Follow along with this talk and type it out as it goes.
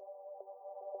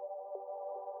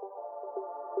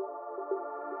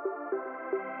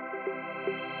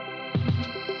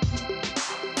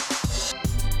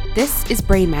This is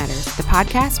Brain Matters, the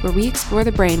podcast where we explore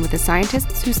the brain with the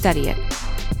scientists who study it.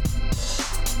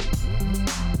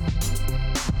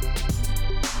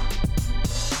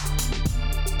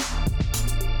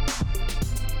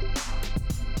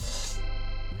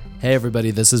 Hey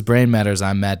everybody, this is Brain Matters.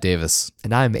 I'm Matt Davis.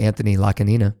 And I'm Anthony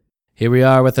Lacanina. Here we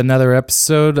are with another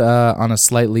episode on a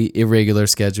slightly irregular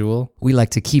schedule. We like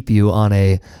to keep you on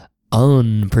a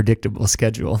unpredictable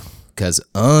schedule. Because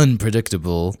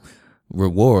unpredictable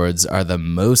rewards are the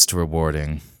most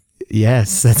rewarding.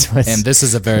 Yes, that's what. And this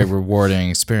is a very rewarding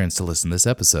experience to listen to this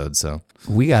episode. So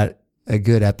we got a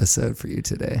good episode for you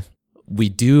today. We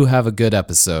do have a good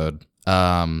episode.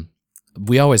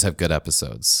 We always have good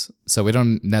episodes, so we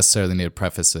don't necessarily need to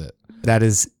preface it. That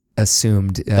is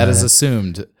assumed. That is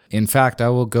assumed. In fact, I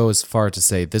will go as far to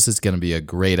say this is going to be a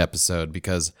great episode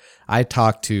because I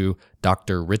talked to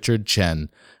Dr. Richard Tsien,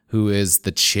 who is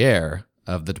the chair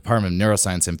of the Department of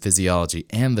Neuroscience and Physiology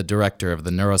and the director of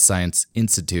the Neuroscience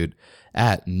Institute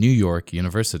at New York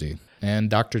University. And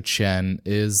Dr. Tsien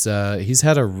is he's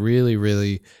had a really,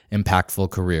 really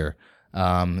impactful career.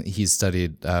 He's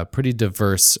studied a pretty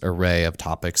diverse array of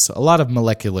topics, a lot of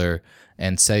molecular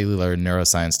and cellular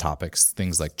neuroscience topics,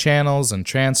 things like channels and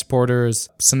transporters,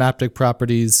 synaptic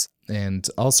properties, and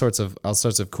all sorts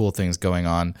of cool things going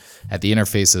on at the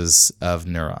interfaces of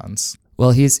neurons.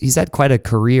 Well, he's had quite a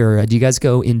career. Do you guys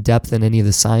go in depth in any of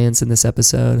the science in this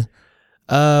episode?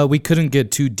 We couldn't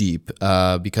get too deep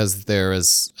because there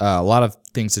is a lot of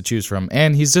things to choose from,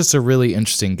 and he's just a really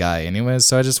interesting guy anyways,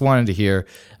 so I just wanted to hear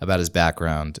about his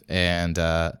background and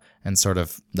sort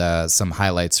of some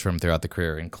highlights from throughout the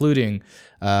career, including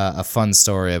a fun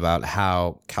story about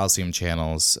how calcium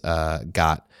channels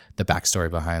got the backstory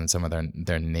behind some of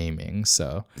their naming.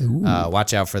 So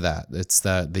watch out for that. It's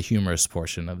the humorous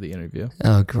portion of the interview.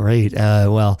 Oh, great.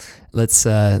 Well, let's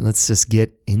just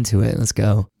get into it. Let's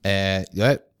go.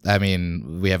 I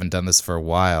mean, we haven't done this for a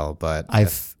while, but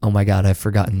oh my God, I've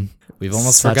forgotten. We've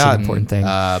almost Such forgotten. An important thing.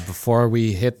 Before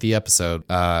we hit the episode,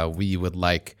 we would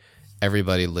like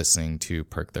everybody listening to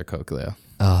perk their cochlea.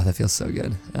 Oh, that feels so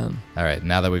good. All right,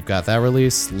 now that we've got that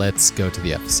release, let's go to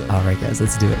the episode. All right, guys,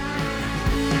 let's do it.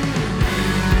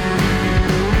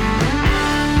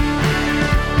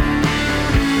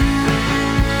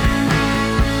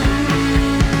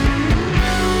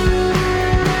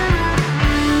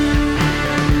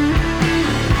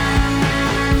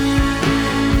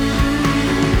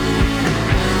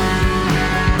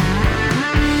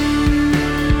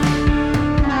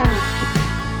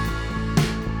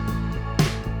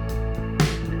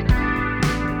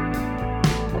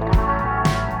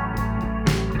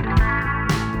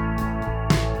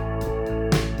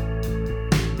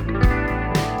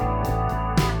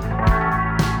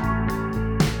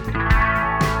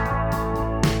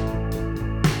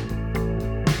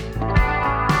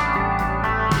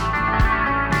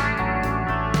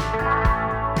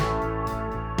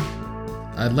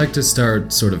 I'd like to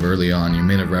start sort of early on. You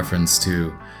made a reference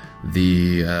to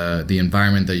the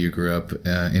environment that you grew up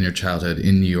in your childhood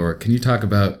in New York. Can you talk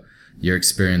about your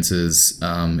experiences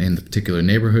in the particular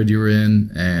neighborhood you were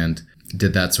in, and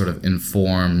did that sort of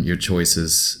inform your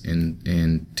choices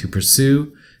in to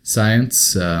pursue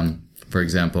science? For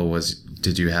example,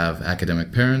 did you have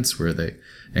academic parents? Were they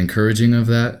encouraging of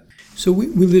that? So we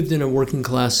lived in a working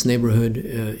class neighborhood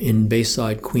in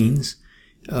Bayside, Queens.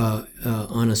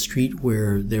 On a street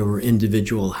where there were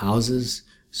individual houses.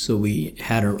 So we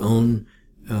had our own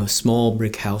small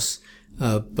brick house,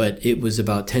 but it was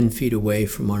about 10 feet away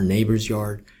from our neighbor's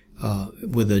yard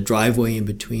with a driveway in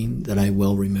between that I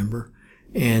well remember.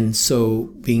 And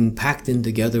so being packed in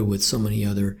together with so many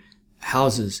other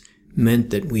houses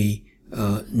meant that we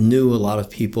knew a lot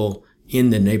of people in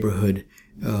the neighborhood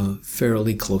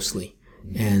fairly closely.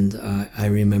 And I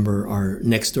remember our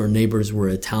next door neighbors were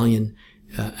Italian.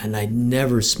 And I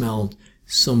never smelled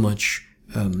so much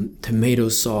tomato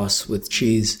sauce with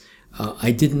cheese.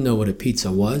 I didn't know what a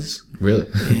pizza was. Really?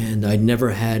 And I'd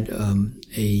never had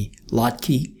a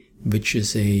latke, which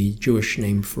is a Jewish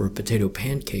name for a potato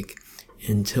pancake,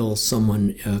 until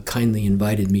someone kindly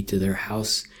invited me to their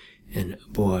house. And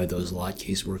boy, those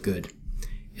latkes were good.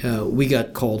 We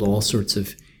got called all sorts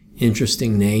of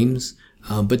interesting names,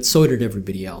 but so did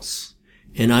everybody else.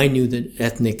 And I knew that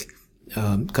ethnic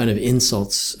kind of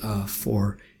insults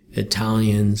for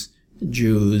Italians,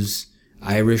 Jews,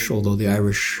 Irish, although the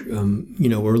Irish,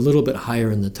 were a little bit higher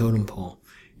in the totem pole.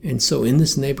 And so in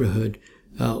this neighborhood,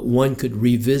 one could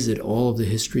revisit all of the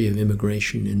history of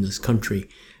immigration in this country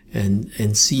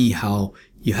and see how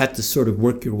you had to sort of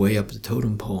work your way up the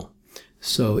totem pole.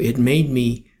 So it made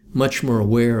me much more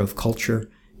aware of culture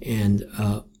and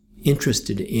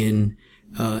interested in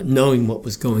knowing what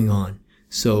was going on.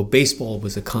 So baseball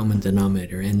was a common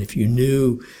denominator. And if you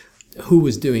knew who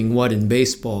was doing what in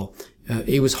baseball,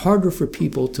 it was harder for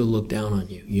people to look down on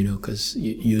you, because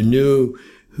you knew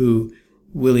who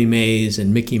Willie Mays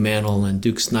and Mickey Mantle and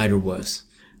Duke Snider was.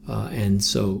 And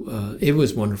so it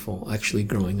was wonderful, actually,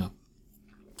 growing up.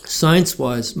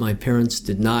 Science-wise, my parents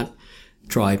did not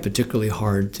try particularly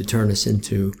hard to turn us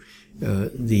into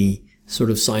the sort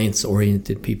of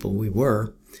science-oriented people we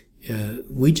were.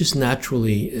 We just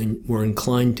naturally were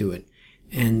inclined to it.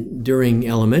 And during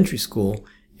elementary school,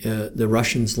 the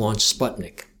Russians launched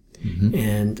Sputnik. Mm-hmm.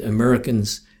 And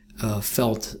Americans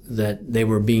felt that they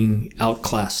were being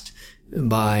outclassed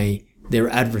by their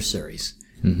adversaries.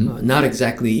 Mm-hmm. Not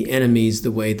exactly enemies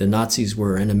the way the Nazis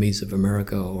were enemies of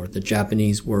America or the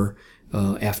Japanese were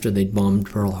after they'd bombed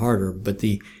Pearl Harbor, but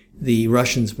the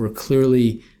Russians were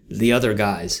clearly the other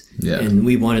guys, and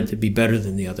we wanted to be better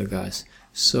than the other guys.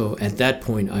 So at that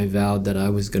point, I vowed that I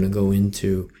was going to go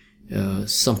into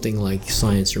something like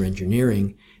science or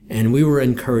engineering, and we were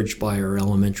encouraged by our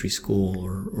elementary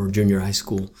school or junior high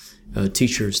school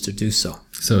teachers to do so.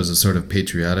 So it was a sort of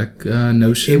patriotic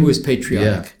notion? It was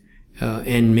patriotic.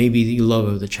 And maybe the love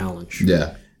of the challenge.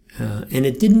 Yeah. And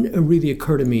it didn't really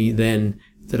occur to me then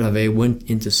that if I went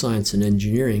into science and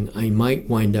engineering, I might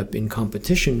wind up in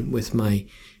competition with my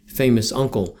famous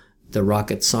uncle, the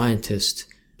rocket scientist,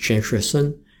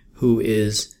 Tsien, who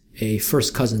is a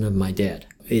first cousin of my dad.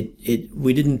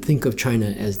 We didn't think of China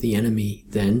as the enemy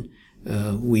then.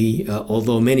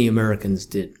 Although many Americans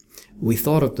did. We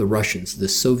thought of the Russians, the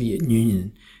Soviet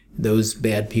Union, those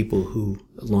bad people who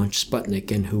launched Sputnik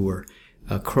and who were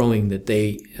crowing that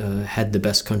they had the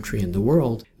best country in the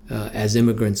world. As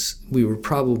immigrants, we were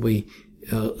probably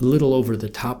a little over the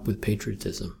top with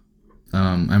patriotism.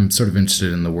 I'm sort of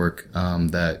interested in the work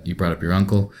that you brought up your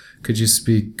uncle. Could you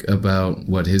speak about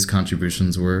what his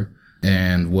contributions were?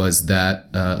 And was that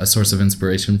a source of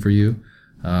inspiration for you?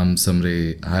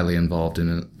 Somebody highly involved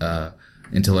in an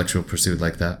intellectual pursuit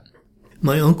like that?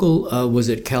 My uncle was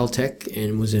at Caltech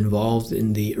and was involved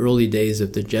in the early days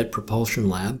of the Jet Propulsion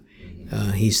Lab.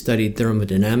 He studied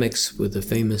thermodynamics with a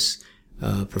famous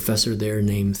professor there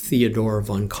named Theodore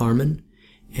von Karman,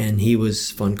 and he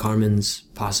was von Karman's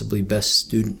possibly best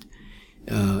student.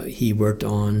 He worked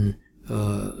on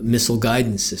missile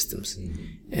guidance systems,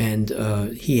 and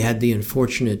he had the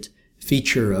unfortunate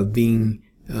feature of being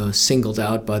singled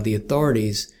out by the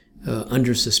authorities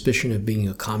under suspicion of being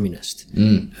a communist.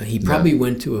 He probably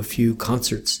went to a few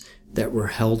concerts that were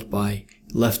held by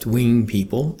left-wing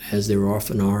people, as there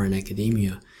often are in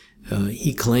academia.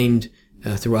 He claimed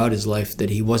throughout his life that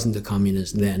he wasn't a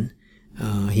communist then.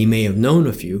 He may have known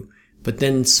a few, but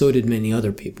then so did many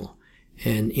other people.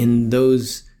 And in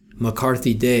those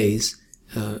McCarthy days,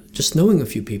 just knowing a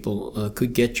few people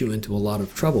could get you into a lot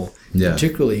of trouble,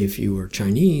 particularly if you were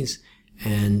Chinese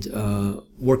and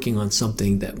working on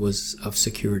something that was of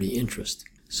security interest.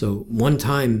 So one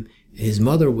time his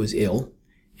mother was ill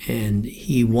and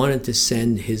he wanted to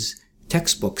send his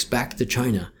textbooks back to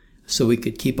China so he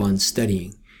could keep on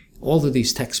studying. All of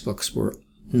these textbooks were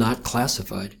not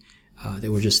classified. They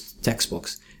were just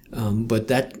textbooks. But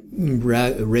that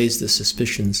raised the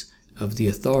suspicions of the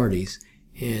authorities,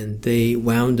 and they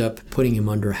wound up putting him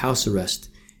under house arrest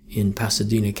in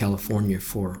Pasadena, California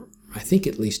for, I think,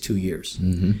 at least 2 years.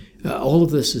 Mm-hmm. All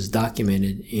of this is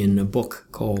documented in a book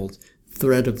called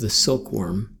Thread of the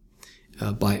Silkworm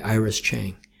by Iris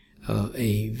Chang,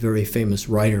 a very famous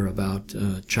writer about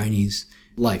Chinese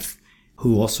life,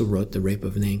 who also wrote The Rape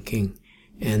of Nanking.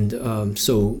 And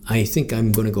so I think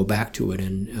I'm going to go back to it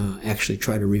and actually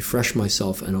try to refresh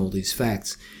myself on all these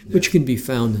facts, which can be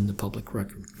found in the public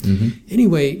record. Mm-hmm.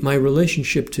 Anyway, my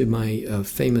relationship to my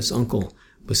famous uncle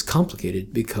was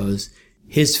complicated because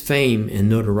his fame and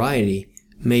notoriety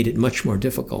made it much more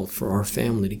difficult for our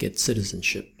family to get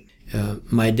citizenship.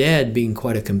 My dad, being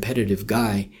quite a competitive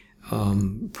guy,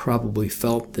 probably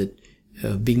felt that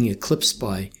being eclipsed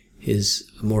by his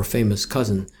more famous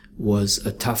cousin was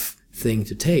a tough thing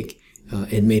to take.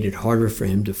 It made it harder for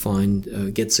him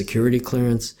to get security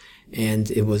clearance, and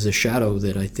it was a shadow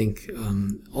that I think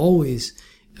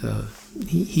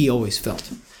he always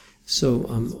felt.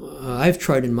 So I've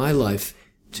tried in my life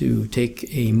to take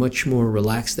a much more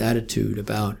relaxed attitude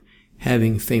about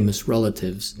having famous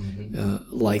relatives,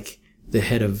 like the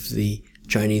head of the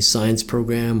Chinese science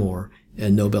program or a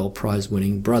Nobel Prize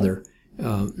winning brother.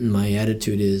 My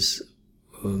attitude is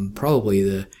probably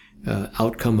the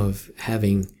outcome of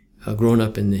having grown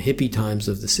up in the hippie times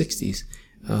of the 60s,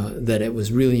 that it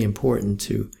was really important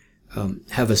to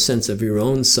have a sense of your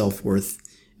own self-worth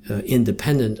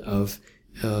independent of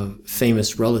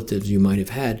famous relatives you might have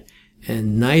had,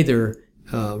 and neither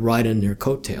ride on their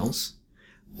coattails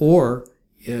or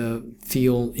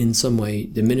feel in some way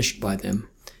diminished by them.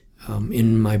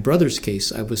 In my brother's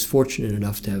case, I was fortunate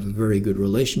enough to have a very good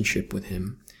relationship with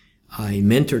him. I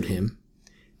mentored him,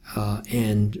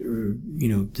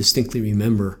 and distinctly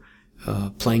remember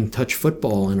playing touch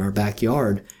football in our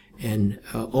backyard, and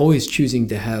always choosing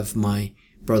to have my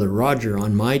brother Roger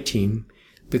on my team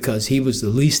because he was the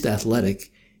least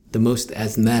athletic, the most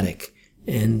asthmatic,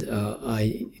 and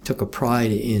I took a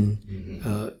pride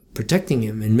in protecting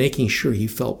him and making sure he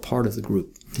felt part of the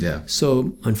group. Yeah.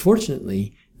 So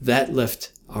unfortunately, that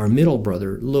left our middle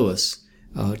brother, Louis,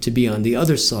 to be on the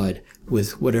other side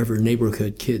with whatever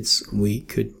neighborhood kids we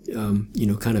could,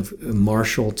 kind of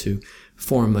marshal to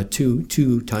form a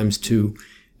 2x2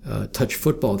 touch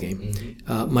football game.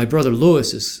 My brother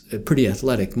Louis is pretty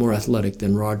athletic, more athletic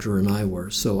than Roger and I were,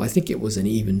 so I think it was an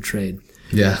even trade.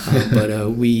 Yeah.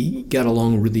 But we got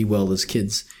along really well as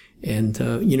kids. And,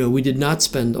 we did not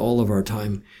spend all of our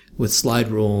time with slide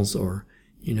rules or,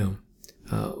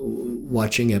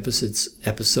 watching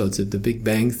episodes of The Big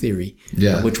Bang Theory,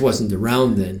 which wasn't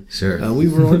around then. Sure. We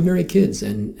were ordinary kids,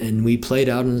 and we played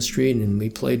out in the street, and we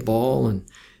played ball, and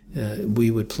we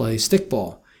would play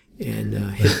stickball and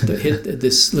hit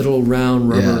this little round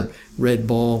rubber red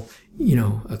ball,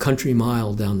 a country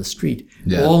mile down the street,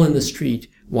 all in the street,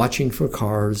 watching for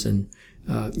cars and,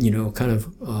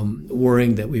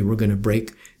 worrying that we were going to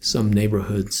break some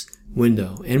neighborhood's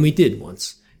window. And we did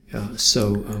once.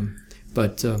 So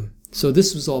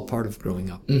this was all part of growing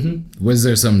up. Mm-hmm. Was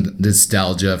there some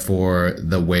nostalgia for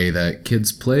the way that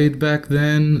kids played back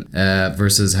then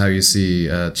versus how you see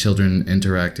children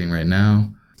interacting right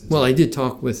now? Well, I did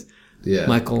talk with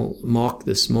Michael Mock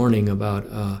this morning about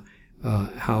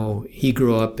how he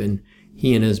grew up, and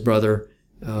he and his brother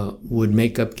would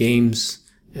make up games,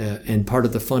 and part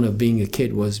of the fun of being a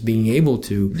kid was being able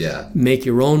to make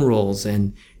your own rules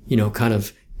and,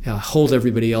 hold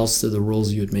everybody else to the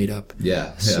rules you had made up.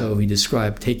 So he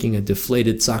described taking a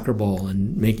deflated soccer ball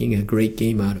and making a great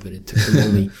game out of it. It took him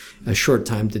only a short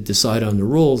time to decide on the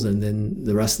rules and then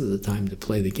the rest of the time to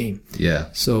play the game.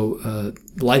 So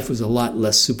life was a lot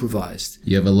less supervised.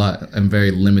 You have a lot and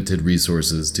very limited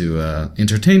resources to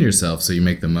entertain yourself, so you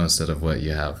make the most out of what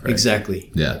you have, right?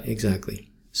 Exactly.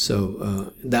 Exactly.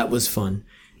 So that was fun.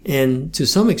 And to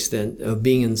some extent,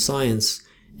 being in science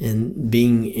and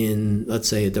being in, let's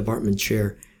say, a department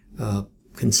chair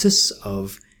consists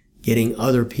of getting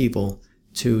other people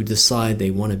to decide they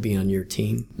want to be on your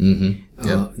team,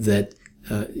 that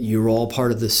you're all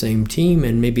part of the same team,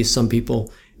 and maybe some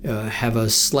people have a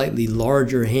slightly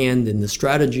larger hand in the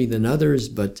strategy than others,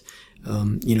 but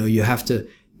you have to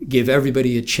give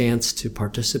everybody a chance to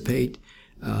participate,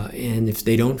 and if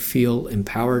they don't feel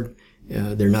empowered,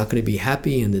 they're not going to be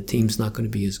happy, and the team's not going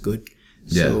to be as good.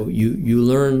 So you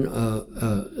learn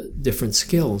different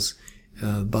skills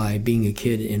by being a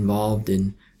kid involved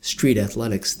in street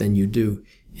athletics than you do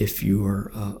if you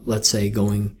are, let's say,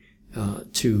 going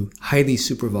to highly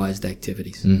supervised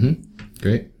activities.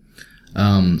 Great.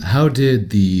 How did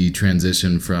the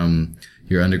transition from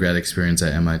your undergrad experience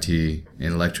at MIT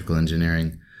in electrical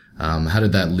engineering, how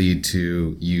did that lead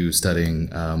to you studying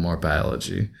more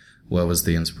biology? What was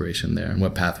the inspiration there, and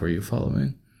what path were you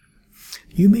following?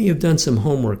 You may have done some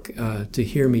homework to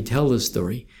hear me tell this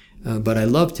story, but I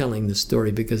love telling this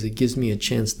story because it gives me a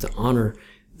chance to honor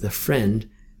the friend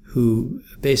who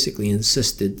basically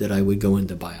insisted that I would go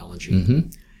into biology.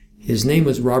 His name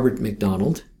was Robert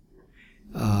McDonald.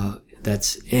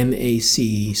 That's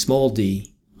M-A-C small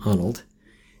d, Arnold.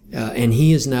 And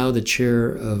he is now the chair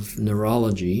of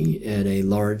neurology at a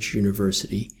large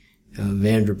university,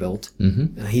 Vanderbilt.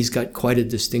 He's got quite a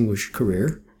distinguished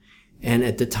career. And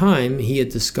at the time, he had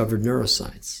discovered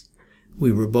neuroscience.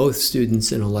 We were both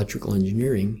students in electrical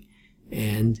engineering,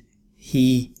 and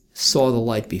he saw the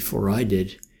light before I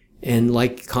did. And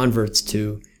like converts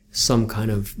to some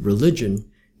kind of religion,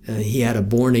 he had a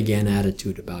born-again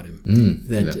attitude about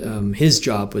him, his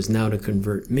job was now to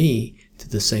convert me to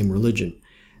the same religion.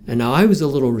 And now I was a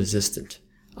little resistant.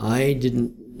 I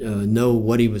didn't know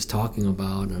what he was talking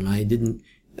about, and I didn't.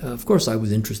 Of course, I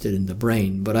was interested in the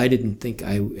brain, but I didn't think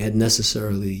I had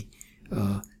necessarily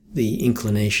the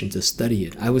inclination to study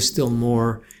it. I was still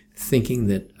more thinking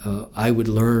that I would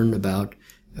learn about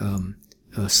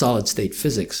solid-state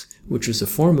physics, which is a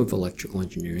form of electrical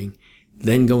engineering,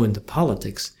 then go into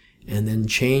politics, and then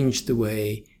change the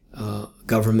way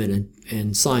government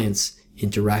and science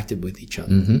interacted with each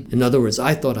other. In other words,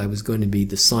 I thought I was going to be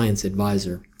the science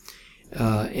advisor.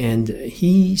 And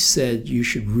he said, you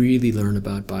should really learn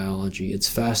about biology. It's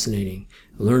fascinating.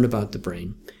 Learn about the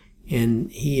brain.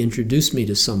 and he introduced me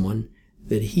to someone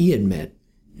that he had met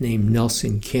named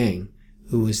Nelson Kang,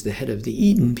 who was the head of the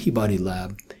Eaton Peabody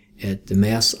Lab at the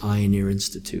Mass Eye and Ear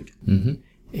Institute. Mm-hmm.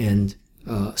 And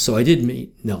so I did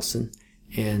meet Nelson,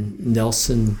 and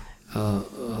Nelson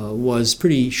was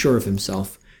pretty sure of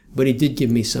himself, but he did give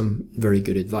me some very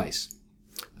good advice.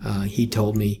 He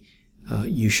told me,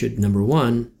 you should, number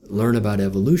one, learn about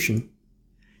evolution,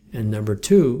 and number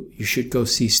two, you should go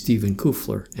see Stephen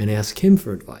Kufler and ask him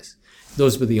for advice.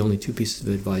 Those were the only two pieces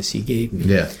of advice he gave me.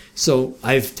 Yeah. So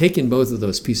I've taken both of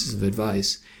those pieces of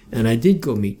advice, and I did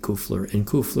go meet Kufler, and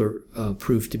Kufler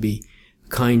proved to be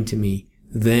kind to me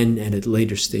then and at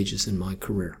later stages in my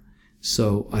career.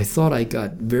 So I thought I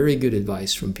got very good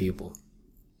advice from people.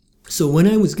 So when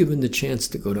I was given the chance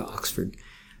to go to Oxford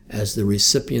as the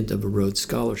recipient of a Rhodes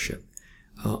Scholarship,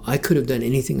 I could have done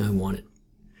anything I wanted.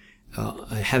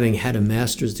 Having had a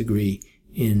master's degree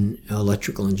in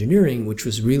electrical engineering, which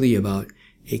was really about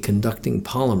a conducting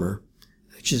polymer,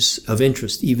 which is of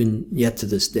interest even yet to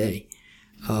this day,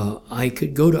 I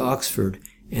could go to Oxford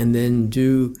and then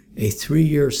do a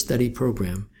 3-year study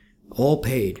program, all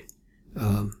paid,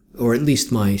 or at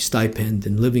least my stipend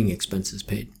and living expenses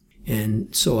paid.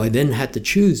 And so I then had to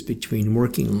choose between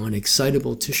working on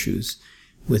excitable tissues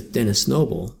with Dennis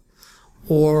Noble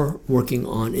or working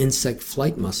on insect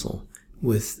flight muscle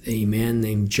with a man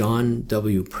named John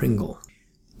W. Pringle.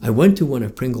 I went to one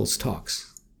of Pringle's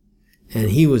talks,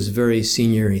 and he was very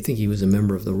senior. I think he was a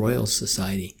member of the Royal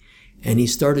Society, and he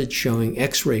started showing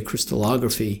X-ray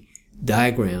crystallography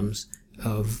diagrams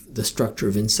of the structure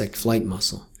of insect flight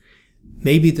muscle.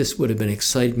 Maybe this would have been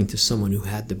exciting to someone who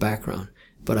had the background,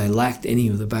 but I lacked any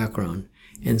of the background.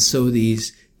 And so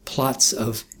these plots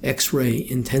of X-ray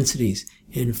intensities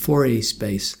in Fourier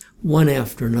space, one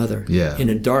after another, in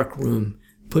a dark room,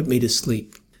 put me to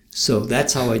sleep. So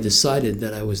that's how I decided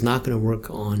that I was not going to work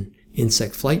on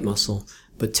insect flight muscle,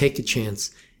 but take a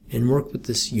chance and work with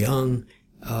this young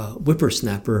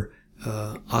whippersnapper,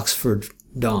 Oxford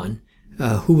Don,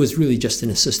 who was really just an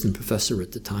assistant professor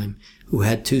at the time, who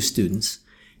had 2 students.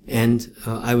 And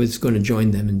I was going to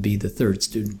join them and be the 3rd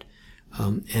student.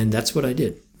 And that's what I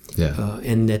did. Yeah.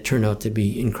 And that turned out to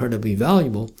be incredibly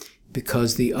valuable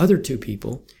because the other 2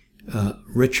 people,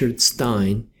 Richard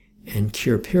Stein and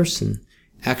Keir Pearson,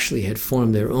 actually had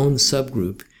formed their own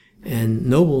subgroup, and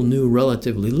Noble knew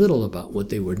relatively little about what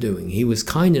they were doing. He was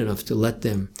kind enough to let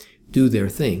them do their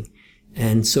thing.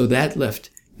 And so that left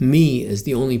me as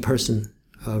the only person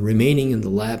remaining in the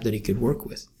lab that he could work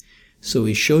with. So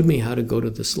he showed me how to go to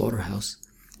the slaughterhouse,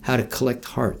 how to collect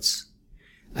hearts.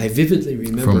 I vividly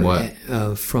remember from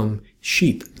what? From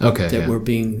sheep that were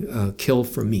being killed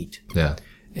for meat. Yeah.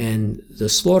 And the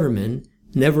slaughtermen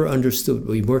never understood what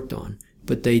we worked on,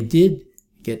 but they did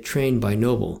get trained by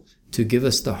Noble to give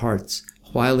us the hearts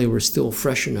while they were still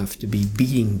fresh enough to be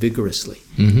beating vigorously.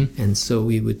 Mm-hmm. And so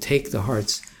we would take the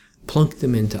hearts, plunk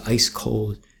them into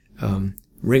ice-cold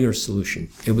Ringer solution.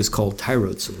 It was called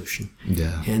Tyrode solution.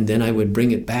 Yeah. And then I would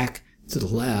bring it back to the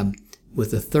lab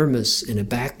with a thermos in a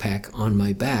backpack on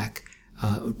my back,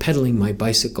 pedaling my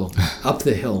bicycle up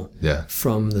the hill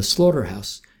from the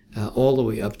slaughterhouse all the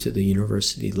way up to the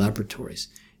university laboratories,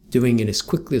 doing it as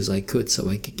quickly as I could so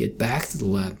I could get back to the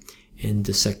lab and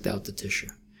dissect out the tissue.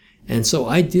 And so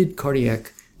I did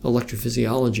cardiac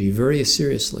electrophysiology very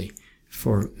seriously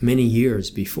for many years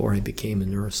before I became a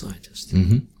neuroscientist.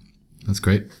 Mm-hmm. That's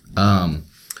great.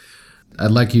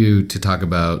 I'd like you to talk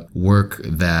about work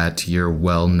that you're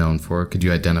well known for. Could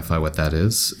you identify what that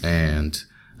is, and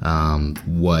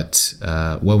what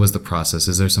was the process?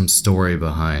 Is there some story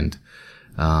behind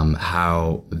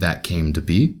how that came to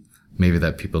be? Maybe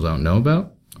that people don't know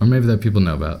about, or maybe that people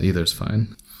know about. Either's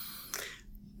fine.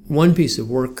 One piece of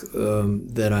work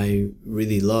that I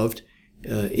really loved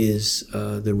is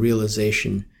the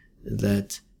realization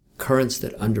that currents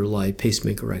that underlie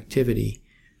pacemaker activity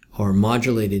are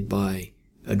modulated by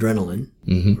adrenaline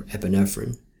or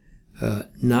epinephrine,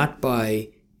 not by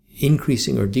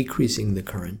increasing or decreasing the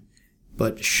current,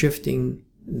 but shifting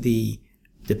the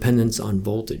dependence on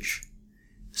voltage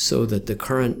so that the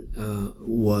current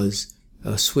was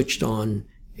switched on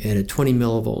at a 20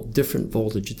 millivolt different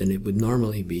voltage than it would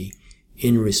normally be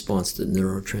in response to the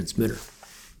neurotransmitter.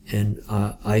 And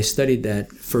I studied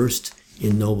that first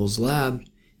in Noble's lab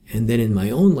and then in my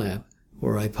own lab,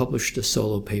 where I published a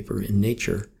solo paper in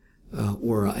Nature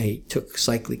where I took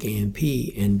cyclic AMP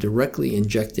and directly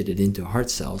injected it into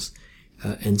heart cells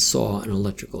and saw an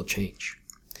electrical change.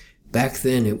 Back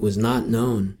then, it was not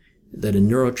known that a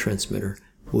neurotransmitter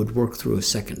would work through a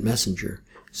second messenger.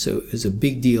 So it was a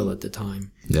big deal at the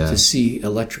time to see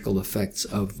electrical effects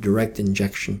of direct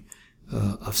injection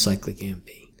of cyclic AMP.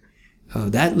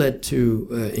 That led to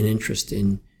an interest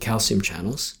in calcium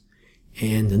channels.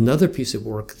 And another piece of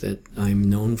work that I'm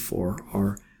known for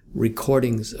are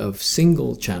recordings of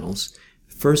single channels,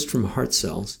 first from heart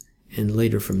cells and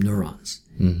later from neurons.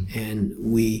 Mm-hmm. And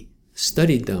we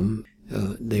studied them.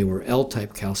 They were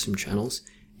L-type calcium channels,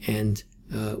 and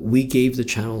we gave the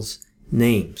channels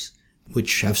names,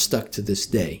 which have stuck to this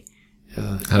day.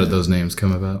 How did those names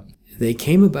come about? They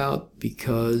came about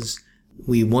because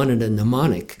we wanted a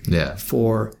mnemonic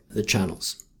for the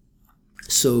channels.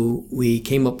 So we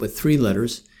came up with 3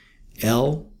 letters,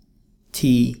 L,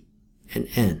 T, and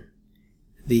N.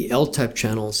 The L-type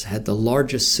channels had the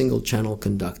largest single-channel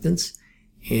conductance,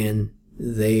 and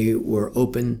they were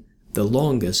open the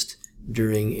longest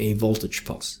during a voltage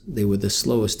pulse. They were the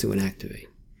slowest to inactivate.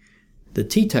 The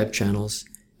T-type channels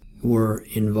were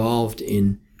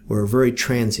very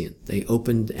transient. They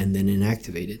opened and then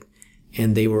inactivated,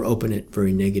 and they were open at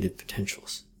very negative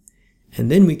potentials. And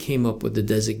then we came up with the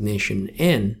designation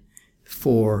N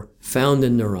for found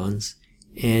in neurons,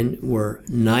 and were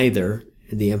neither,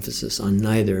 the emphasis on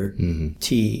neither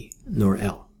T nor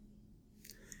L.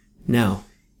 Now,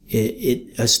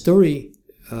 a story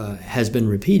has been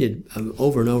repeated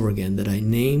over and over again that I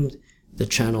named the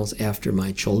channels after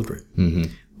my children. Mm-hmm.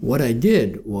 What I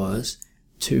did was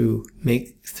to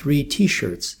make 3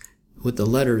 T-shirts with the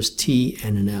letters T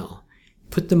and an L,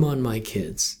 put them on my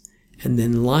kids, and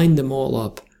then lined them all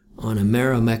up on a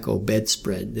Marimekko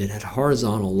bedspread that had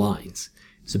horizontal lines.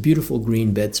 It's a beautiful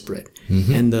green bedspread.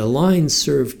 Mm-hmm. And the lines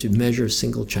served to measure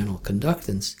single-channel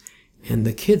conductance, and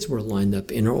the kids were lined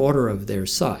up in order of their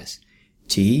size.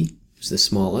 T was the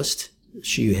smallest.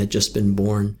 She had just been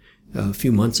born a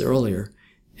few months earlier.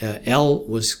 L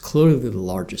was clearly the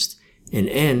largest. And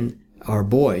N, our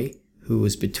boy, who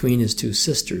was between his 2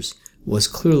 sisters, was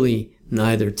clearly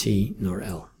neither T nor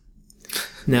L.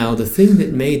 Now, the thing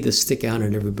that made this stick out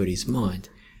in everybody's mind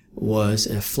was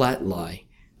a flat lie,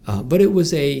 but it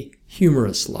was a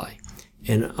humorous lie.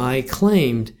 And I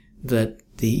claimed that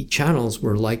the channels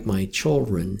were like my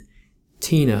children,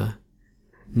 Tina,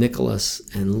 Nicholas,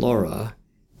 and Laura.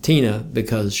 Tina,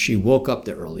 because she woke up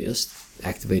the earliest,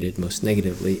 activated most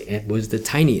negatively, and was the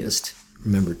tiniest,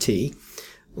 remember T.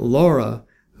 Laura,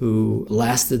 who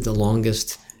lasted the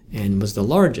longest and was the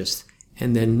largest.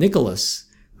 And then Nicholas,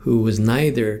 who was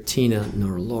neither Tina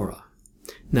nor Laura.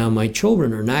 Now, my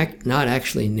children are not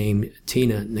actually named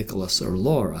Tina, Nicholas, or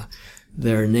Laura.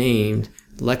 They're named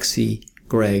Lexi,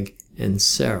 Greg, and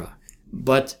Sarah.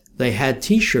 But they had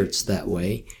T-shirts that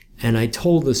way, and I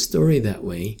told the story that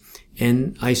way,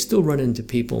 and I still run into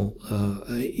people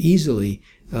easily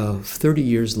 30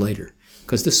 years later,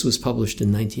 because this was published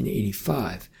in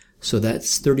 1985, so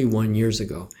that's 31 years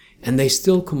ago, and they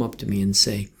still come up to me and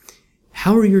say,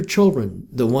 "How are your children,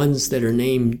 the ones that are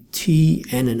named T,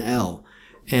 N, and L?"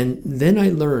 And then I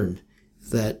learned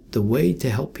that the way to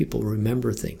help people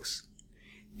remember things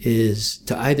is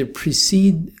to either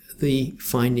precede the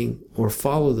finding or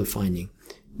follow the finding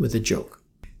with a joke.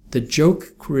 The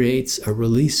joke creates a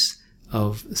release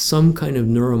of some kind of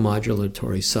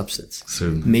neuromodulatory substance.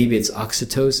 Maybe it's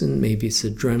oxytocin, maybe it's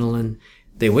adrenaline.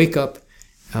 They wake up,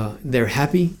 they're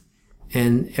happy,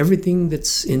 and everything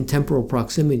that's in temporal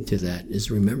proximity to that is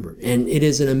remembered. And it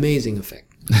is an amazing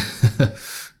effect.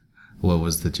 What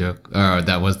was the joke? Or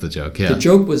that was the joke, yeah. The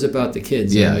joke was about the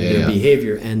kids and their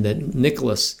behavior, and that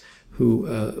Nicholas, who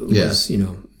was,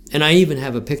 and I even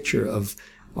have a picture of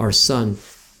our son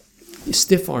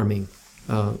stiff-arming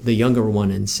the younger one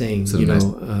and saying,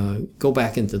 go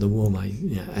back into the womb.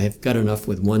 I've got enough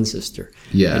with one sister.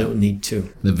 Yeah. I don't need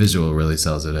 2. The visual really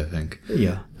sells it, I think.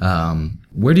 Yeah.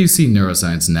 Where do you see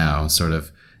neuroscience now, sort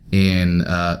of, in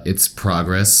its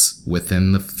progress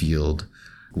within the field,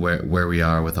 where we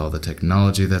are with all the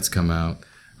technology that's come out,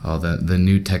 all the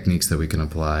new techniques that we can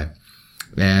apply?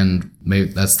 And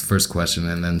maybe that's the first question.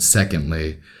 And then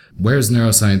secondly, where's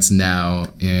neuroscience now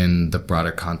in the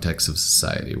broader context of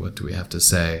society? What do we have to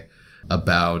say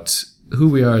about who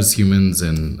we are as humans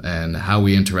and how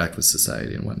we interact with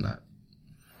society and whatnot?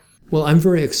 Well, I'm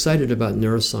very excited about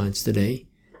neuroscience today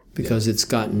because it's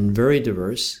gotten very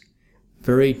diverse,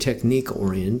 very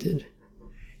technique-oriented,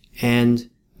 and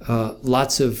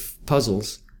lots of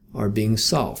puzzles are being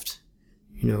solved.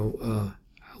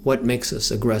 What makes us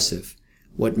aggressive?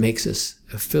 What makes us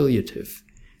affiliative?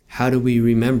 How do we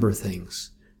remember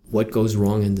things? What goes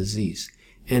wrong in disease?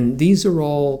 And these are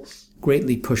all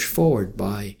greatly pushed forward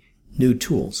by new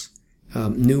tools,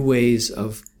 new ways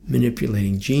of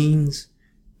manipulating genes,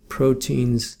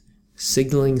 proteins,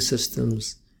 signaling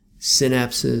systems,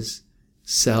 synapses,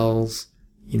 cells.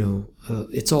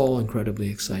 It's all incredibly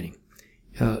exciting.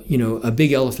 a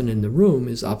big elephant in the room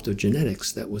is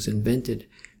optogenetics that was invented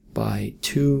by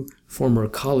two former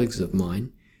colleagues of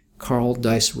mine, Carl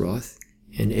Deisroth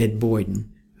and Ed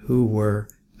Boyden, who were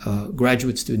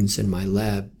graduate students in my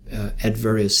lab at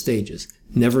various stages,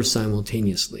 never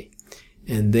simultaneously.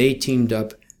 And they teamed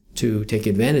up to take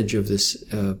advantage of this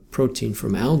protein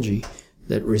from algae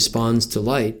that responds to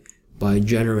light by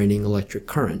generating electric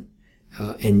current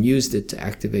and used it to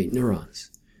activate neurons.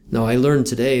 Now, I learned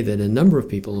today that a number of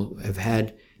people have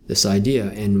had this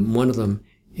idea, and one of them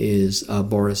is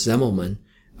Boris Zemmelman,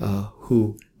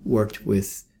 who worked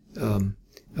with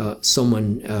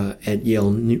someone at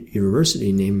Yale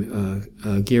University named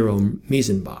Gero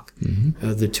Miesenbach.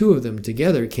 Mm-hmm. The two of them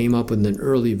together came up with an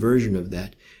early version of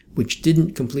that, which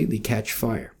didn't completely catch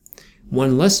fire.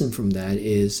 One lesson from that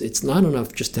is it's not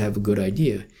enough just to have a good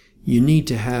idea. You need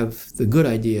to have the good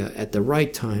idea at the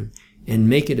right time and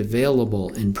make it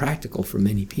available and practical for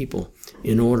many people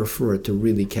in order for it to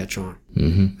really catch on.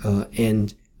 Mm-hmm.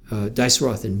 And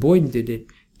Deisroth and Boyden did it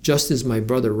just as my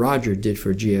brother Roger did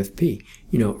for GFP.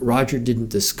 Roger didn't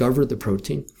discover the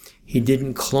protein. He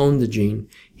didn't clone the gene.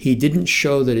 He didn't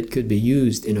show that it could be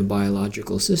used in a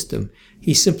biological system.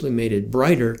 He simply made it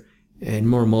brighter and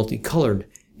more multicolored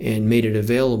and made it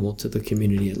available to the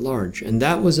community at large. And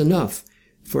that was enough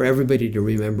for everybody to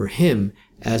remember him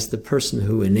as the person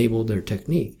who enabled their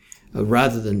technique,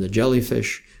 rather than the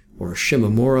jellyfish or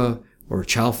Shimomura or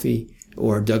Chalfie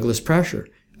or Douglas Prasher,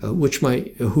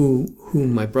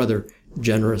 whom my brother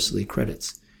generously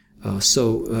credits.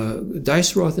 So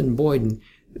Deisroth and Boyden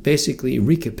basically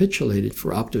recapitulated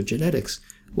for optogenetics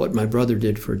what my brother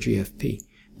did for GFP.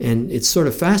 And it's sort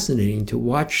of fascinating to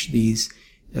watch these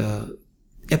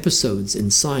episodes in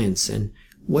science and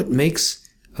what makes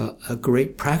a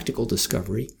great practical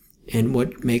discovery and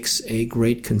what makes a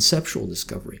great conceptual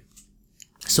discovery.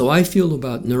 So I feel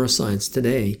about neuroscience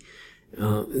today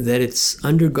that it's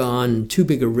undergone too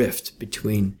big a rift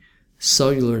between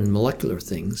cellular and molecular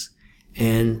things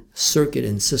and circuit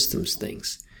and systems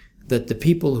things, that the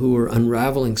people who are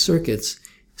unraveling circuits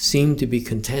seem to be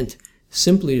content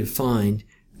simply to find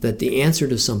that the answer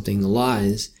to something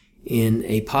lies in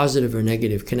a positive or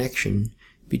negative connection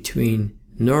between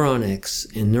neuron X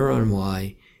and neuron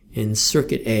Y in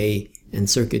circuit A and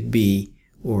circuit B,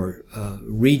 or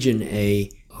region A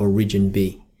or region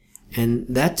B. And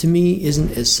that to me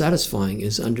isn't as satisfying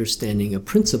as understanding a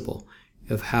principle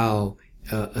of how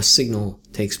a signal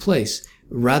takes place,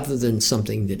 rather than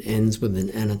something that ends with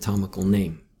an anatomical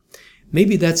name.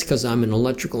 Maybe that's because I'm an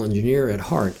electrical engineer at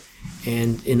heart,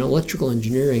 and in electrical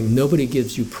engineering, nobody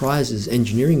gives you prizes,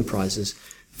 engineering prizes,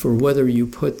 for whether you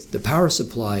put the power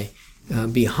supply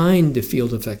behind the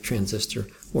field effect transistor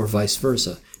or vice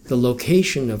versa. The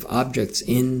location of objects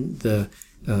in the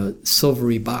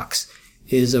silvery box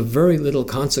is of very little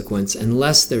consequence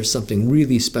unless there's something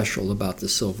really special about the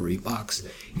silvery box.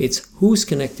 It's who's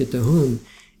connected to whom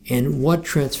and what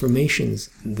transformations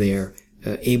they're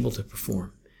able to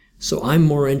perform. So I'm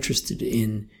more interested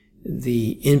in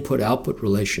the input-output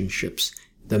relationships,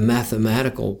 the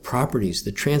mathematical properties,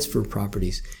 the transfer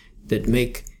properties that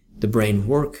make the brain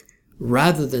work,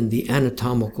 rather than the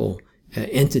anatomical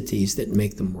entities that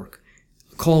make them work.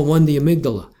 Call one the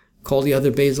amygdala, call the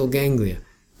other basal ganglia,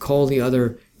 call the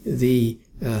other the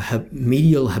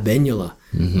medial habenula.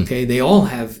 Mm-hmm. Okay, they all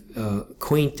have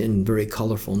quaint and very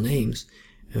colorful names.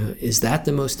 Is that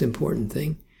the most important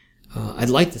thing? I'd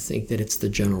like to think that it's the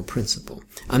general principle.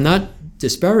 I'm not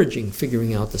disparaging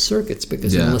figuring out the circuits,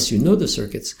 because unless you know the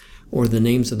circuits or the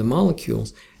names of the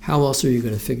molecules, how else are you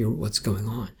going to figure what's going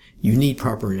on? You need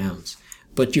proper nouns,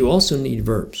 but you also need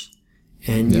verbs,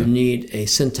 and you need a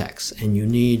syntax, and you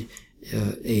need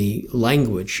a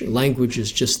language. Language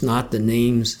is just not the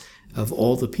names of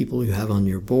all the people you have on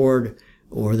your board,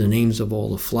 or the names of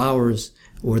all the flowers,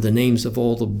 or the names of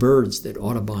all the birds that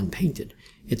Audubon painted.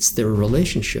 It's their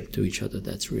relationship to each other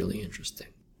that's really interesting.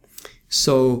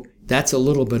 So that's a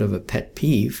little bit of a pet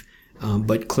peeve,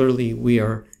 but clearly we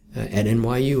are at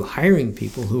NYU hiring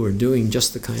people who are doing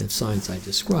just the kind of science I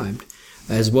described,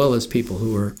 as well as people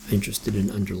who are interested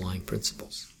in underlying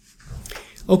principles.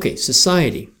 Okay,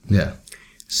 society. Yeah.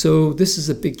 So this is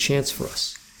a big chance for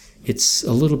us. It's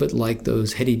a little bit like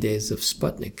those heady days of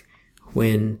Sputnik,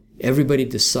 when everybody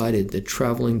decided that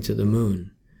traveling to the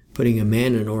moon, putting a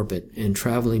man in orbit and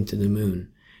traveling to the moon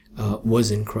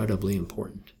was incredibly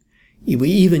important. We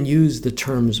even use the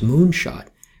terms moonshot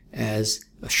as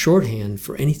a shorthand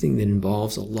for anything that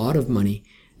involves a lot of money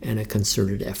and a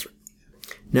concerted effort.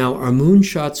 Now, are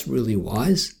moonshots really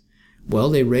wise? Well,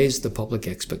 they raise the public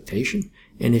expectation.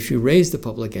 And if you raise the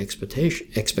public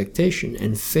expectation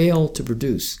and fail to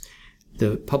produce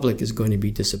the public is going to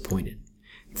be disappointed.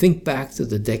 Think back to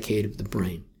the decade of the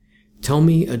brain. Tell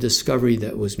me a discovery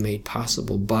that was made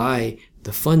possible by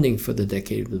the funding for the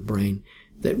decade of the brain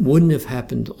that wouldn't have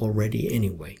happened already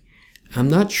anyway. I'm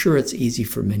not sure it's easy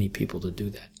for many people to do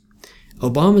that.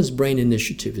 Obama's brain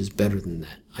initiative is better than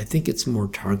that. I think it's more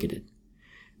targeted.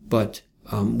 But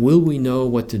will we know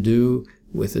what to do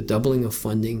with a doubling of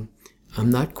funding?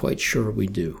 I'm not quite sure we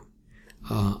do.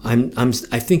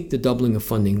 I think the doubling of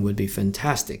funding would be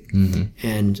fantastic.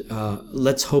 And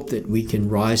let's hope that we can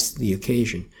rise to the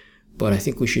occasion. But I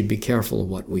think we should be careful of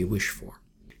what we wish for.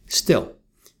 Still,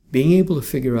 being able to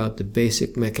figure out the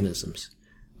basic mechanisms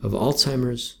of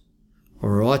Alzheimer's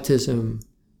or autism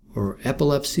or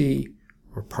epilepsy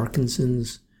or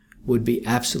Parkinson's would be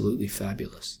absolutely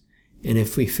fabulous. And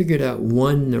if we figured out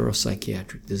one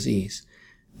neuropsychiatric disease,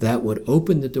 that would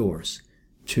open the doors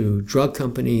to drug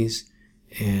companies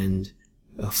and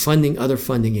other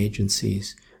funding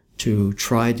agencies to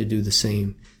try to do the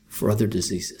same for other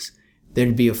diseases.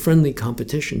 There'd be a friendly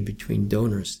competition between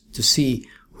donors to see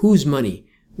whose money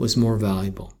was more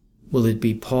valuable. Will it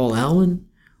be Paul Allen,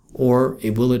 or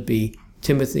will it be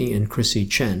Timothy and Chrissy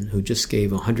Tsien, who just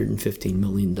gave $115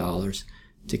 million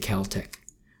to Caltech?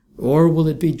 Or will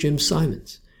it be Jim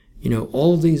Simons?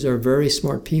 All of these are very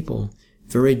smart people,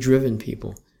 very driven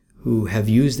people, who have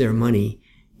used their money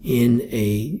in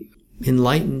a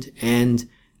enlightened and,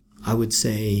 I would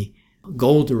say,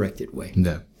 goal-directed way.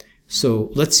 Yeah.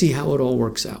 So let's see how it all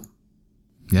works out.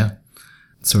 Yeah.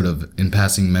 Sort of in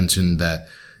passing mentioned that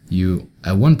you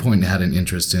at one point had an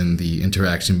interest in the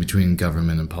interaction between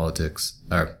government and politics,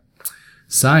 or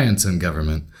science and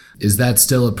government. Is that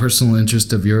still a personal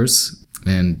interest of yours?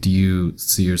 And do you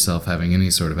see yourself having any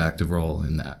sort of active role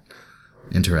in that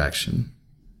interaction?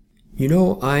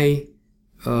 I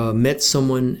met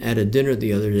someone at a dinner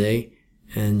the other day,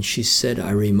 and she said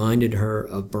I reminded her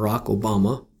of Barack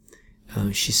Obama.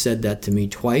 She said that to me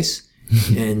twice,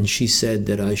 and she said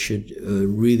that I should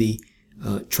really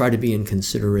try to be in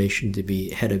consideration to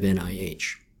be head of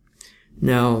NIH.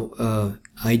 Now,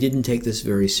 I didn't take this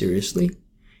very seriously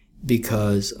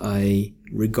because I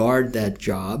regard that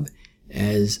job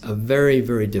as a very,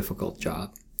 very difficult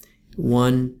job,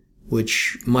 one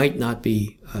which might not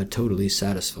be totally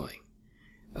satisfying.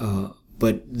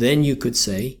 But then you could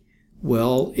say,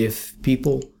 well, if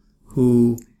people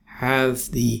who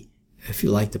have the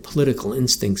political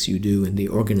instincts you do and the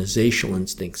organizational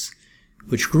instincts,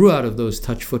 which grew out of those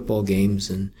touch football games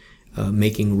and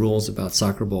making rules about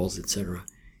soccer balls, etc.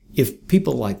 If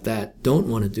people like that don't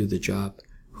want to do the job,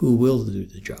 who will do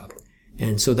the job?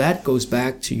 And so that goes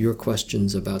back to your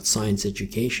questions about science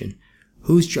education.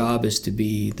 Whose job is to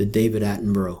be the David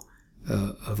Attenborough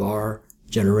of our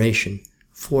generation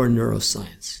for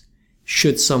neuroscience?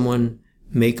 Should someone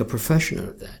make a profession out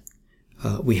of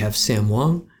that? We have Sam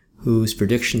Wang, whose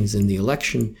predictions in the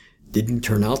election didn't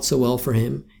turn out so well for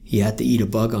him. He had to eat a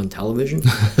bug on television.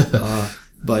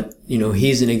 But,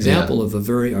 he's an example of a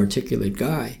very articulate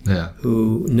guy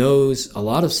who knows a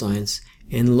lot of science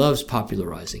and loves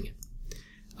popularizing it.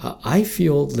 I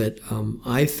feel that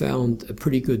I found a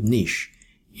pretty good niche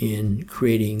in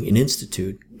creating an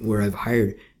institute where I've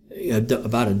hired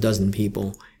about a dozen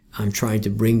people. I'm trying to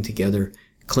bring together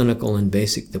clinical and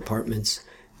basic departments.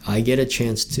 I get a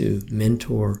chance to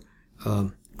mentor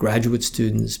graduate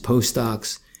students,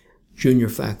 postdocs, junior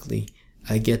faculty.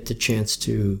 I get the chance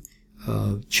to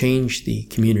change the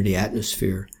community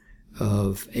atmosphere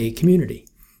of a community.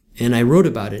 And I wrote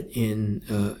about it in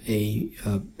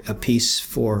a piece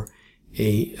for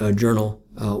a journal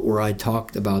where I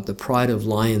talked about the Pride of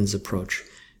Lions approach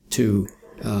to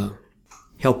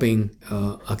helping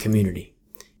a community.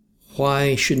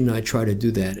 Why shouldn't I try to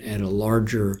do that at a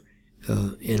larger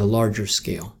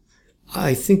scale?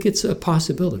 I think it's a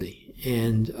possibility,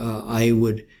 and I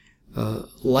would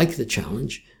like the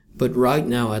challenge. But right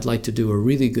now, I'd like to do a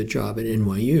really good job at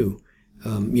NYU.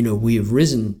 We have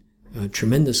risen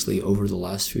tremendously over the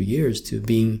last few years to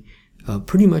being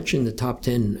pretty much in the top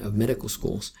 10 of medical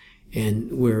schools.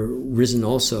 And we're risen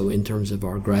also in terms of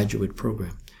our graduate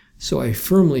program. So I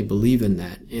firmly believe in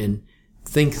that and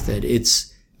think that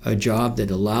it's a job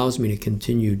that allows me to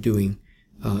continue doing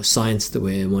science the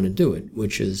way I want to do it,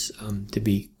 which is to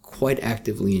be quite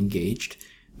actively engaged,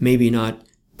 maybe not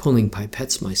pulling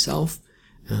pipettes myself,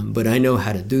 but I know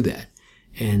how to do that.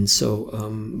 And so,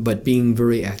 but being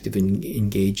very active and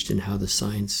engaged in how the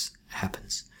science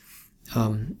happens.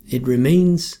 It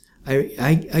remains,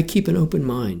 I keep an open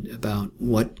mind about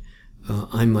what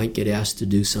I might get asked to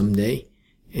do someday,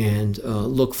 and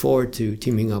look forward to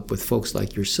teaming up with folks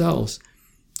like yourselves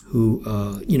who,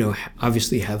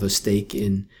 obviously have a stake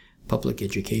in public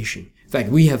education. fact,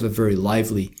 we have a very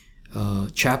lively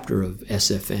chapter of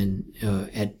SFN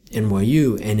at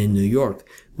NYU and in New York,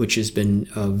 which has been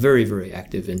very, very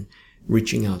active in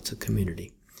reaching out to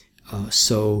community.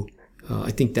 So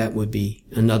I think that would be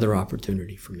another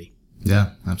opportunity for me.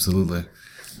 Yeah, absolutely.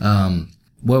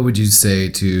 What would you say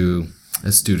to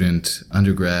a student,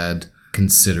 undergrad,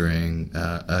 considering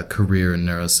a career in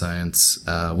neuroscience?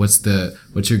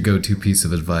 What's your go-to piece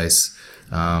of advice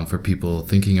for people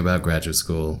thinking about graduate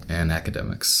school and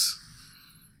academics?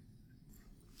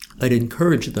 I'd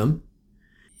encourage them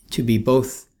to be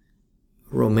both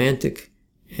romantic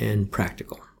and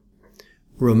practical.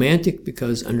 Romantic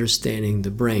because understanding the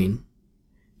brain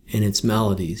and its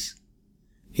maladies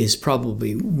is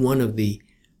probably one of the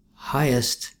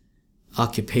highest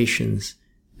occupations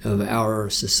of our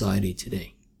society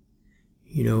today.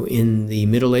 You know, in the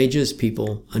Middle Ages,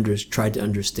 people tried to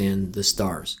understand the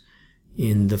stars.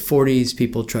 In the 40s,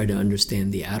 people tried to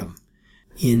understand the atom.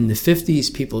 In the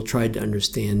 50s, people tried to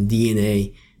understand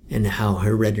DNA and how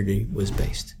heredity was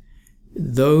based.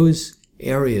 Those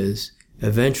areas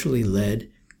eventually led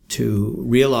to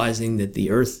realizing that the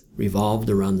Earth revolved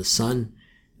around the sun,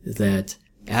 that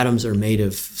atoms are made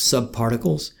of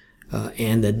subparticles,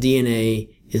 and that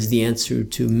DNA is the answer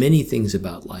to many things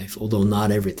about life, although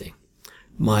not everything.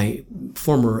 My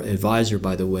former advisor,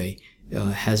 by the way,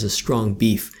 has a strong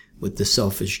beef with the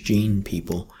selfish gene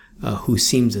people who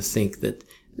seem to think that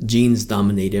genes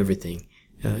dominate everything.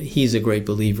 He's a great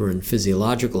believer in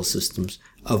physiological systems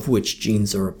of which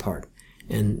genes are a part.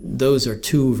 And those are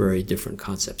two very different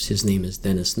concepts. His name is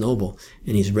Dennis Noble,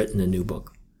 and he's written a new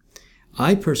book.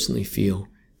 I personally feel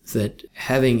that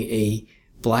having a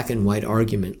black and white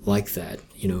argument like that,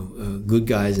 good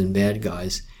guys and bad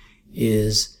guys,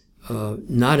 is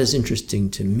not as interesting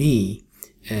to me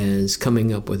as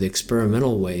coming up with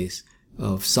experimental ways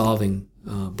of solving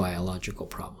biological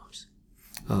problems.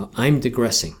 I'm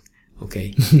digressing,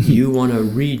 okay? You want to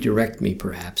redirect me,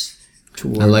 perhaps,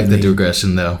 toward... I like the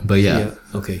digression, though, but yeah.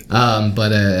 Okay.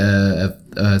 But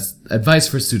advice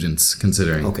for students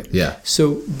considering. Okay. Yeah.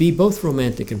 So be both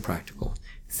romantic and practical.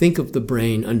 Think of the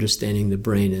brain, understanding the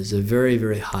brain as a very,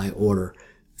 very high order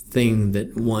thing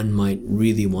that one might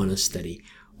really want to study.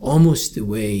 Almost the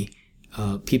way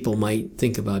people might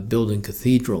think about building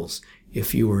cathedrals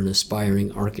if you were an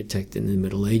aspiring architect in the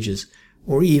Middle Ages,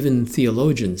 or even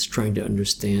theologians trying to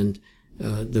understand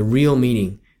the real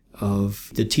meaning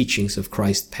of the teachings of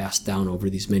Christ passed down over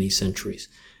these many centuries,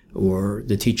 or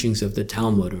the teachings of the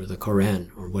Talmud or the Quran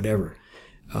or whatever.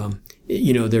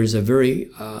 There's a very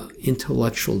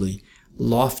intellectually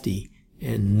lofty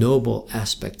and noble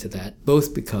aspect to that,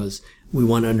 both because we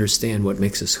want to understand what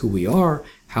makes us who we are,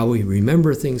 how we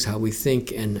remember things, how we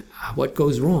think, and what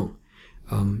goes wrong.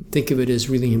 Think of it as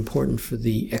really important for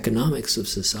the economics of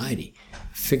society.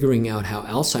 Figuring out how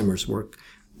Alzheimer's work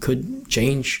could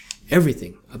change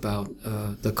everything about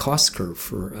the cost curve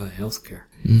for healthcare.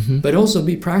 Mm-hmm. But also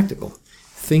be practical.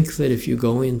 Think that if you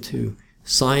go into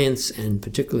science, and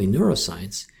particularly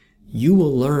neuroscience, you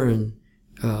will learn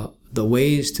the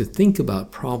ways to think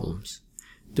about problems,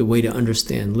 the way to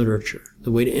understand literature,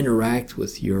 the way to interact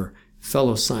with your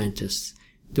fellow scientists,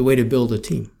 the way to build a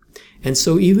team. And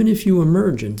so even if you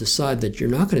emerge and decide that you're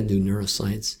not going to do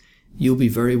neuroscience, you'll be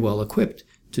very well equipped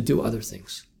to do other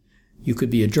things. You could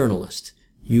be a journalist.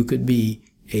 You could be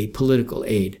a political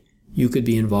aide. You could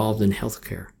be involved in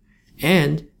healthcare.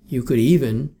 And you could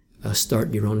even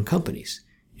start your own companies.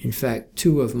 In fact,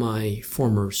 two of my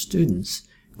former students,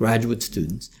 graduate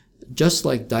students, just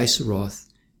like Diceroth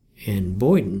and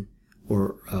Boyden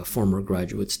were former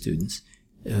graduate students,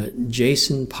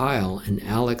 Jason Pyle and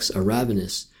Alex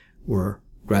Aravinis were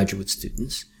graduate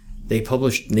students. They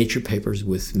published Nature papers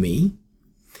with me,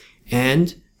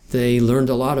 and they learned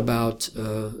a lot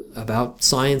about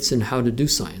science and how to do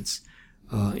science.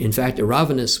 In fact,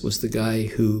 Aravinis was the guy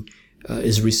who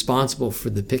is responsible for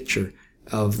the picture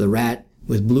of the rat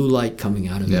with blue light coming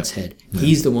out of its head. Yeah.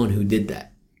 He's the one who did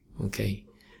that, okay?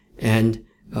 And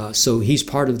so he's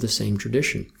part of the same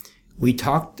tradition. We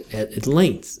talked at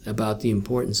length about the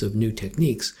importance of new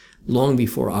techniques long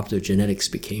before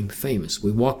optogenetics became famous.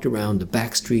 We walked around the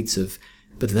back streets of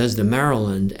Bethesda,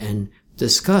 Maryland, and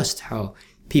discussed how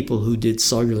people who did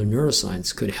cellular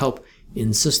neuroscience could help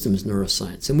in systems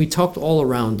neuroscience. And we talked all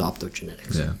around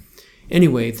optogenetics. Yeah.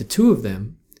 Anyway, the two of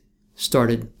them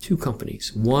started two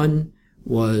companies. One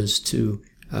was to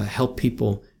help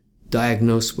people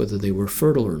diagnose whether they were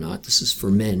fertile or not. This is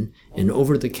for men, an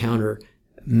over-the-counter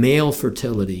male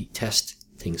fertility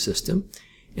testing system.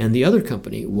 And the other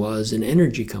company was an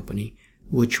energy company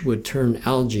which would turn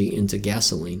algae into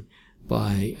gasoline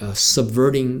by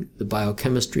subverting the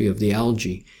biochemistry of the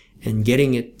algae and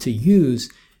getting it to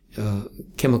use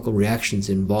chemical reactions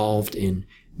involved in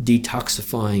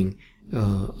detoxifying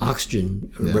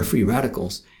oxygen, free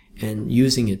radicals, and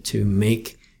using it to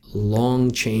make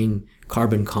long-chain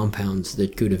carbon compounds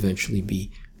that could eventually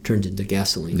be turned into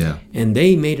gasoline. Yeah. And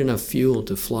they made enough fuel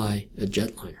to fly a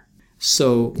jetliner.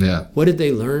 So what did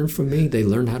they learn from me? They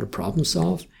learned how to problem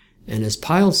solve. And as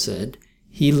Pyle said,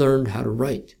 he learned how to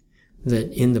write.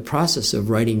 That in the process of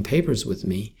writing papers with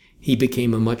me, he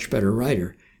became a much better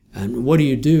writer. And what do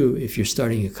you do if you're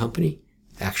starting a company?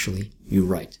 Actually, you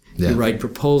write. Yeah. You write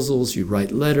proposals, you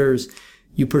write letters,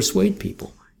 you persuade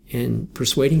people. And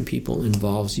persuading people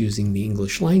involves using the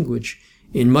English language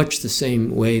in much the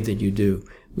same way that you do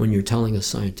when you're telling a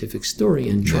scientific story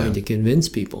and trying to convince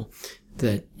people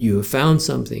that you have found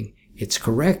something, it's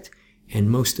correct, and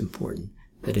most important,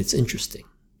 that it's interesting.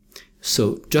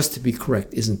 So just to be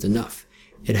correct isn't enough.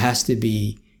 It has to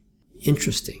be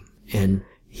interesting, and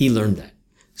he learned that.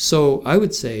 So I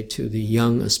would say to the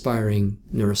young aspiring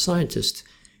neuroscientist,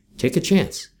 take a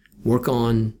chance. Work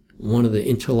on one of the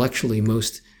intellectually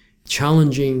most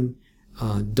challenging,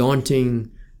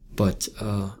 daunting, but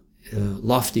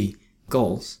lofty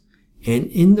goals. And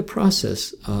in the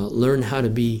process, learn how to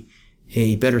be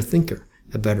a better thinker,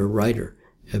 a better writer,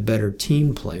 a better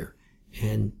team player,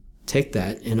 and take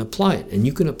that and apply it. And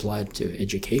you can apply it to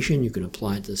education, you can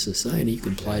apply it to society, you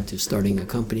can apply it to starting a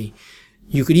company.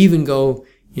 You could even go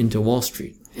into Wall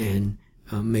Street and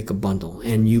make a bundle.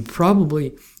 And you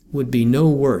probably would be no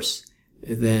worse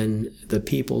than the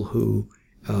people who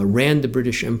ran the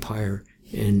British Empire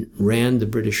and ran the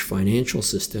British financial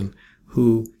system,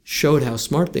 who showed how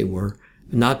smart they were,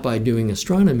 not by doing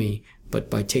astronomy, but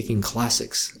by taking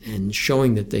classics and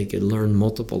showing that they could learn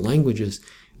multiple languages.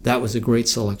 That was a great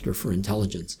selector for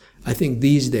intelligence. I think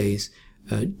these days,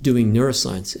 doing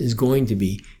neuroscience is going to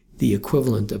be the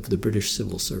equivalent of the British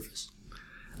civil service.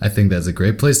 I think that's a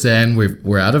great place to end.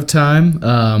 We're out of time.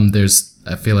 There's,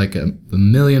 I feel like, a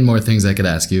million more things I could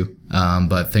ask you,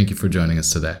 but thank you for joining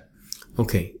us today.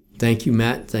 Okay. Thank you,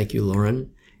 Matt. Thank you, Lauren.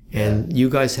 And you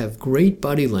guys have great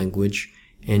body language.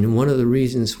 And one of the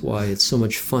reasons why it's so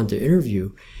much fun to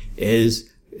interview is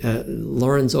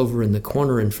Lauren's over in the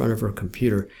corner in front of her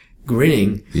computer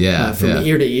grinning from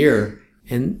ear to ear.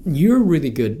 And you're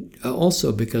really good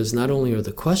also because not only are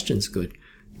the questions good,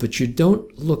 but you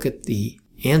don't look at the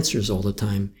answers all the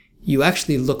time. You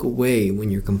actually look away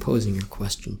when you're composing your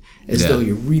question as though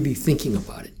you're really thinking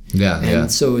about it.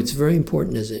 So it's very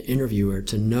important as an interviewer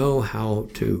to know how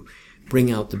to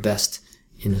bring out the best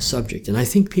in a subject. And I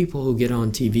think people who get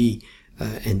on TV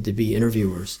and to be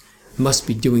interviewers must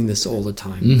be doing this all the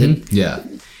time.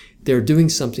 Mm-hmm. They're doing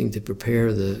something to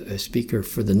prepare the speaker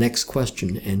for the next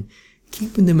question and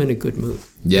keeping them in a good mood.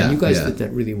 And you guys did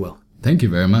that really well. Thank you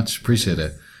very much. Appreciate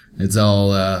it. It's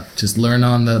all just learn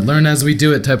as we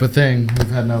do it type of thing. We've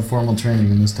had no formal training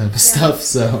in this type of stuff,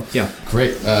 so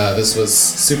great. This was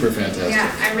super fantastic.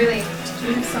 Yeah, we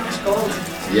have so much gold.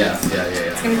 Yeah. It's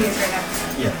going to be a great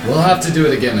episode. Yeah, we'll have to do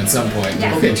it again at some point.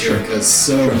 Yeah. Okay, sure. Because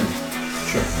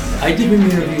Sure. I did an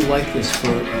interview like this for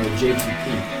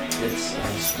JPP. It's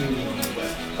streaming on the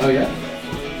web. Oh yeah.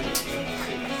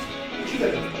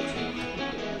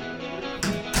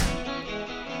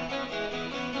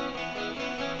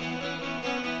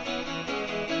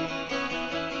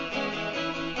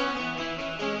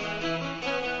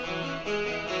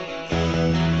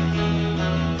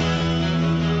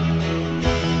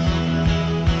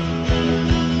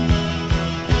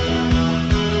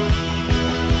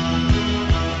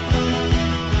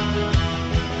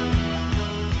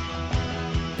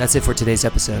 That's it for today's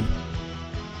episode.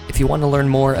 If you want to learn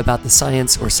more about the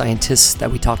science or scientists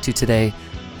that we talked to today,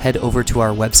 head over to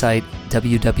our website,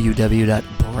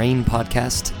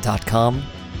 www.brainpodcast.com.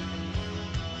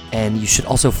 And you should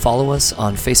also follow us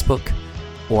on Facebook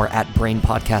or at Brain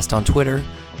Podcast on Twitter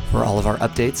for all of our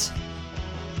updates.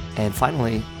 And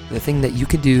finally, the thing that you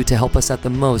could do to help us out the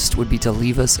most would be to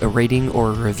leave us a rating or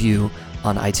a review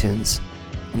on iTunes.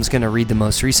 I'm just going to read the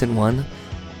most recent one.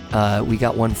 We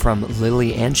got one from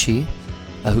Lily Anchi,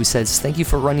 who says, "Thank you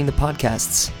for running the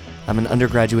podcasts. I'm an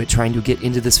undergraduate trying to get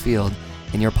into this field,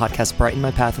 and your podcast brightened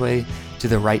my pathway to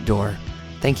the right door.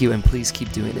 Thank you, and please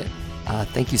keep doing it."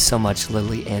 Thank you so much,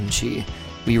 Lily Anchi.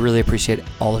 We really appreciate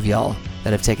all of y'all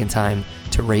that have taken time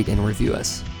to rate and review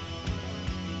us.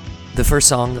 The first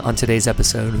song on today's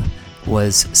episode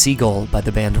was Seagull by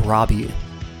the band Robby.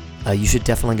 You should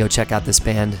definitely go check out this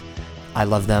band. I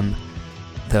love them.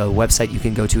 The website you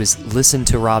can go to is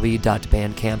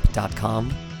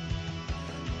listentorobby.bandcamp.com.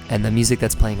 And the music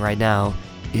that's playing right now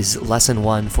is Lesson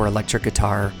 1 for Electric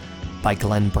Guitar by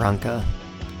Glenn Branca.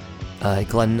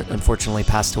 Glenn unfortunately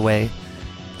passed away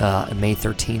May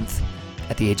 13th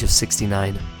at the age of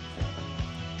 69.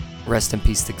 Rest in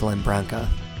peace to Glenn Branca.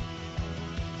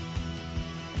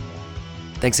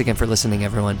 Thanks again for listening,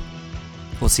 everyone.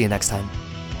 We'll see you next time.